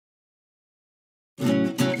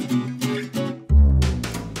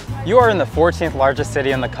You are in the 14th largest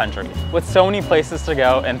city in the country, with so many places to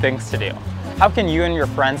go and things to do. How can you and your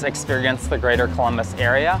friends experience the greater Columbus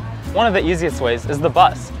area? One of the easiest ways is the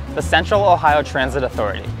bus, the Central Ohio Transit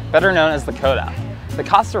Authority, better known as the COTA. The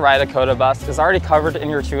cost to ride a COTA bus is already covered in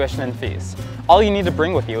your tuition and fees. All you need to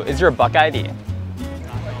bring with you is your Buckeye ID.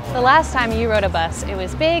 The last time you rode a bus, it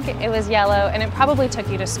was big, it was yellow, and it probably took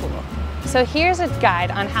you to school. So here's a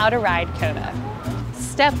guide on how to ride COTA.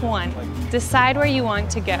 Step 1, decide where you want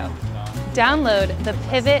to go. Download the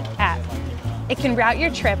Pivot app. It can route your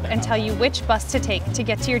trip and tell you which bus to take to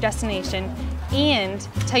get to your destination and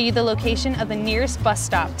tell you the location of the nearest bus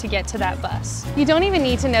stop to get to that bus. You don't even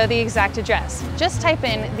need to know the exact address. Just type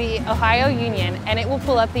in the Ohio Union and it will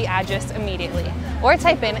pull up the address immediately. Or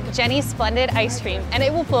type in Jenny's Splendid Ice Cream and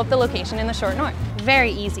it will pull up the location in the short north.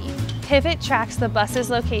 Very easy. Pivot tracks the bus's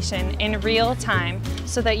location in real time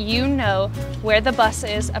so that you know where the bus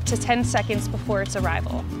is up to 10 seconds before its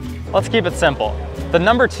arrival. Let's keep it simple. The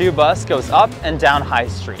number 2 bus goes up and down High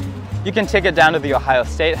Street. You can take it down to the Ohio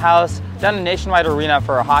State House, down to Nationwide Arena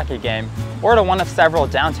for a hockey game, or to one of several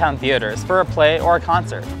downtown theaters for a play or a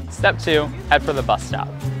concert. Step 2, head for the bus stop.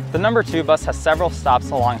 The number 2 bus has several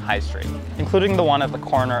stops along High Street, including the one at the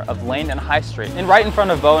corner of Lane and High Street, and right in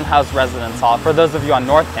front of Bowen House Residence Hall for those of you on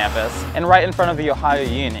North Campus, and right in front of the Ohio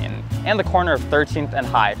Union, and the corner of 13th and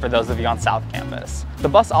High for those of you on South Campus. The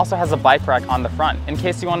bus also has a bike rack on the front in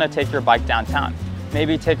case you want to take your bike downtown.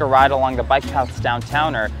 Maybe take a ride along the bike paths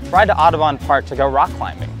downtown or ride to Audubon Park to go rock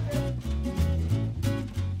climbing.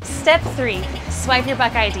 Step 3, swipe your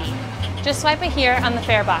Buckeye ID. Just swipe it here on the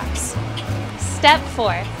fare box. Step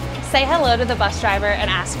 4, say hello to the bus driver and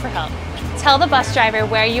ask for help. Tell the bus driver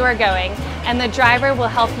where you are going and the driver will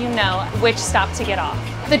help you know which stop to get off.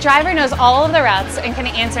 The driver knows all of the routes and can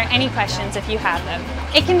answer any questions if you have them.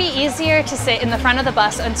 It can be easier to sit in the front of the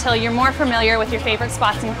bus until you're more familiar with your favorite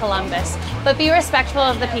spots in Columbus, but be respectful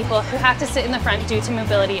of the people who have to sit in the front due to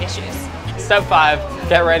mobility issues. Step 5,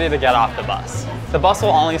 get ready to get off the bus. The bus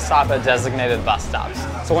will only stop at designated bus stops,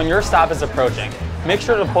 so when your stop is approaching, make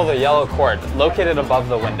sure to pull the yellow cord located above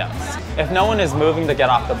the windows. If no one is moving to get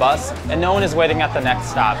off the bus and no one is waiting at the next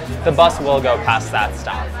stop, the bus will go past that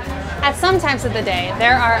stop. At some times of the day,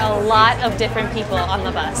 there are a lot of different people on the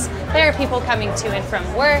bus. There are people coming to and from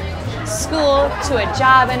work, school, to a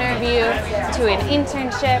job interview, to an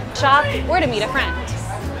internship, shop, or to meet a friend.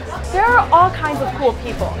 There are all kinds of cool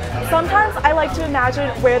people. Sometimes I like to imagine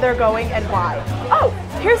where they're going and why. Oh,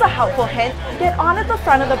 here's a helpful hint. Get on at the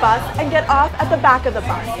front of the bus and get off at the back of the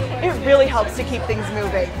bus. It really helps to keep things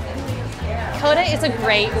moving. COTA is a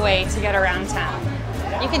great way to get around town.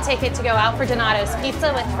 You can take it to go out for Donato's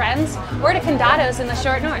Pizza with friends or to Condato's in the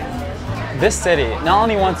short north. This city not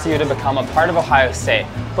only wants you to become a part of Ohio State,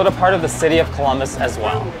 but a part of the city of Columbus as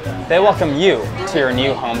well. They welcome you to your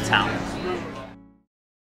new hometown.